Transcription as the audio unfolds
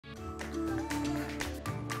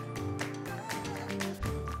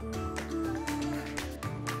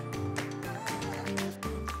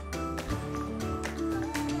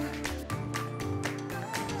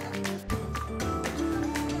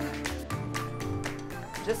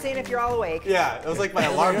Just seeing if you're all awake. Yeah, it was like my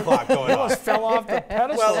alarm clock going Almost off. fell off the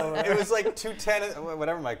pedestal. Well, it was like 2:10,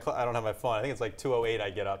 whatever I don't have my phone. I think it's like 2:08 I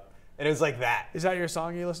get up. And it was like that. Is that your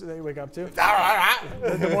song you listen that you wake up to?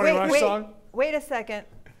 The Morning Rush song? Wait a second.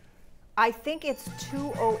 I think it's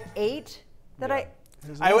 2:08 that I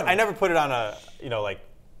never put it on a, like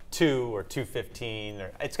 2 or 2:15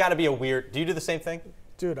 or it's got to be a weird. Do you do the same thing?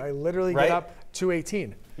 Dude, I literally get up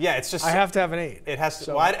 2:18. Yeah, it's just. I have to have an 8. It has to.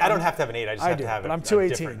 So well, I don't have to have an 8. I just have to have but I'm a 2:18.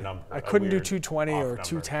 different number. I couldn't do 2:20 or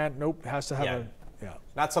 2:10. Nope, it has to have a. Yeah.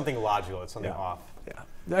 Not something logical. It's something off.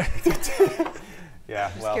 Yeah.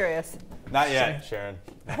 Yeah. Just curious. Not yet, Sharon.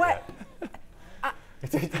 Not What?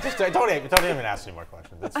 Yet. Just don't even ask any more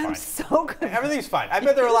questions. That's fine. I'm so good. Everything's fine. I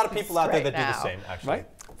bet there are a lot of people out there that do the same, actually. Right?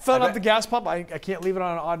 Filling up the gas pump, I can't leave it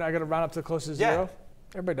on an odd. I got to round up to close to 0.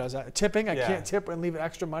 Everybody does that. Tipping, I can't tip and leave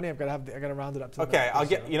extra money. I got to round it up to. Okay, I'll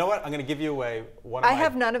get. You know what? I'm going to give you away one. I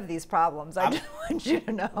have none of these problems. I just want you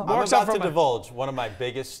to know. I'm about to divulge one of my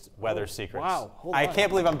biggest weather secrets. Wow! I can't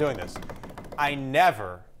believe I'm doing this. I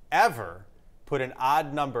never, ever put an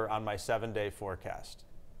odd number on my 7-day forecast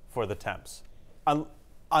for the temps,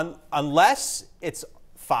 unless it's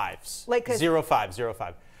 5s, like 0, 5, 0,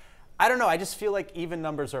 5. I don't know. I just feel like even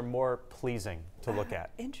numbers are more pleasing to look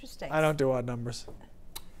at. Interesting. I don't do odd numbers.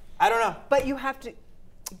 I don't know. But you have to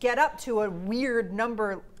get up to a weird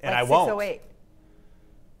number and like I won't. 608.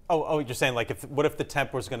 Oh, you're saying like what if the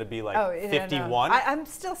temp was going to be like 51? No. I'm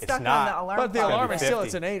still stuck on the alarm. But the clock. alarm is still,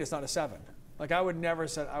 it's an 8. It's not a 7. Like I would never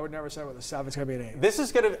say with a 7. It's going to be an 8. This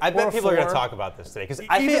is going to. I bet people are going to talk about this today because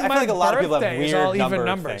I feel like a lot of people have weird all number even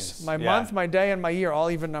numbers. Things. My month, my day, and my year,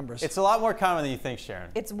 all even numbers. It's a lot more common than you think,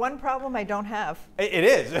 Sharon. It's one problem I don't have. It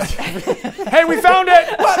is. Hey, we found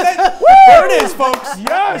it! There it is, folks.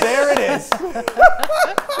 Yes, there it is.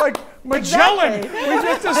 Like Magellan,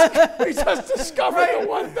 exactly. we just discovered the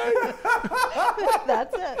one thing.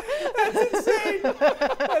 That's it. That's insane.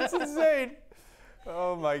 That's insane.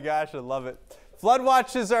 Oh my gosh, I love it. Flood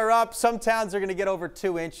watches are up. Some towns are going to get over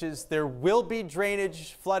 2 inches. There will be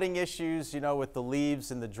drainage, flooding issues, with the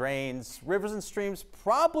leaves and the drains. Rivers and streams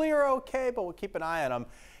probably are okay, but we'll keep an eye on them.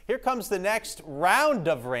 Here comes the next round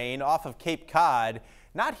of rain off of Cape Cod.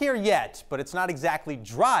 Not here yet, but it's not exactly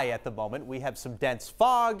dry at the moment. We have some dense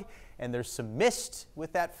fog, and there's some mist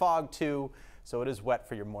with that fog too, so it is wet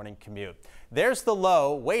for your morning commute. There's the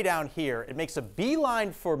low way down here. It makes a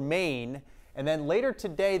beeline for Maine. And then later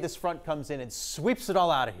today, this front comes in and sweeps it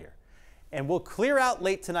all out of here. And we'll clear out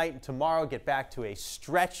late tonight and tomorrow get back to a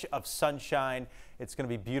stretch of sunshine. It's going to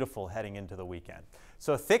be beautiful heading into the weekend.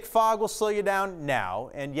 So thick fog will slow you down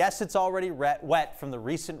now. And yes, it's already wet from the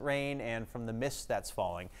recent rain and from the mist that's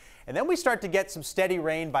falling. And then we start to get some steady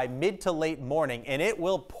rain by mid to late morning, and it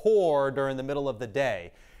will pour during the middle of the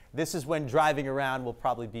day. This is when driving around will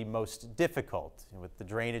probably be most difficult with the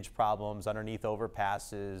drainage problems underneath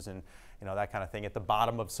overpasses and that kind of thing at the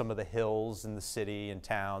bottom of some of the hills in the city and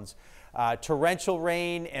towns. Torrential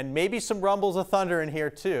rain and maybe some rumbles of thunder in here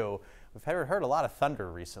too. We've heard a lot of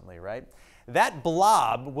thunder recently, right? That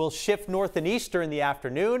blob will shift north and east during the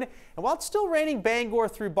afternoon. And while it's still raining Bangor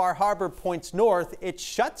through Bar Harbor points north, it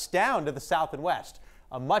shuts down to the south and west.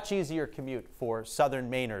 A much easier commute for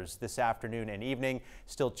southern Mainers this afternoon and evening,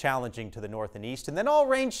 still challenging to the north and east. And then all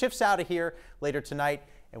rain shifts out of here later tonight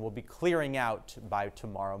and will be clearing out by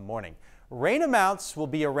tomorrow morning. Rain amounts will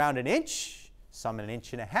be around 1 inch, some 1.5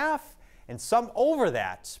 inches, and some over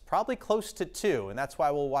that, probably close to 2. And that's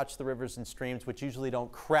why we'll watch the rivers and streams, which usually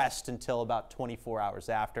don't crest until about 24 hours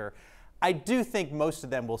after. I do think most of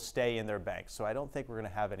them will stay in their banks, so I don't think we're going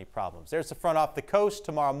to have any problems. There's the front off the coast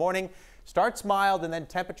tomorrow morning. Starts mild, and then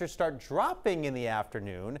temperatures start dropping in the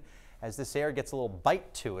afternoon as this air gets a little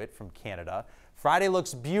bite to it from Canada. Friday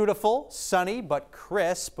looks beautiful, sunny but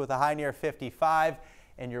crisp with a high near 55,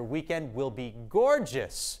 and your weekend will be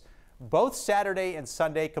gorgeous. Both Saturday and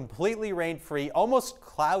Sunday completely rain-free, almost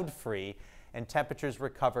cloud-free, and temperatures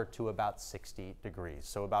recover to about 60 degrees.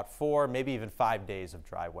 So about 4, maybe even 5 days of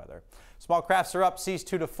dry weather. Small crafts are up, seas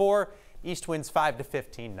 2 to 4, east winds 5 to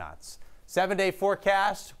 15 knots. 7-day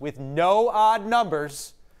forecast with no odd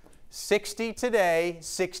numbers. 60 today,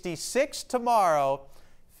 66 tomorrow,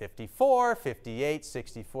 54, 58,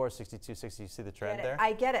 64, 62, 60. You see the trend there?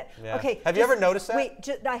 I get it. Yeah. Okay. Have you ever noticed that? Wait,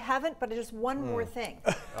 I haven't, but just one more thing.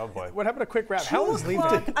 Oh boy. What happened to quick wrap? How is leave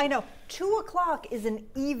I know. 2 o'clock is an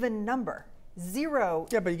even number. 0.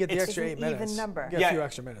 Yeah, but you get the extra 8 minutes. Even number. You get a few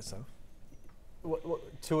extra minutes though.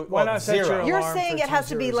 Why not set 0? your You're alarm saying for it has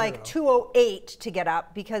to be 2:00? like 2:08 to get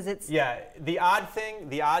up because it's. Yeah, the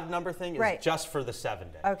odd number thing is just for the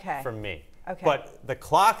 7-day. Okay. For me. Okay. But the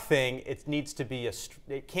clock thing, it needs to be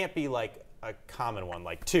it can't be like a common one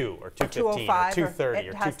like 2 or 215 or 205 or 230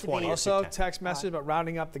 or it has to be. 220. Also, text message, but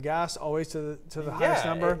rounding up the gas always to the highest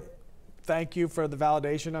number. Thank you for the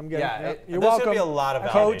validation I'm getting. Yeah, You're there's welcome. gonna be a lot of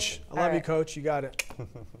validation. Coach, I love you, right. Coach. You got it.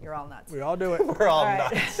 You're all nuts. We all do it. We're all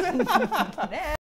right. nuts.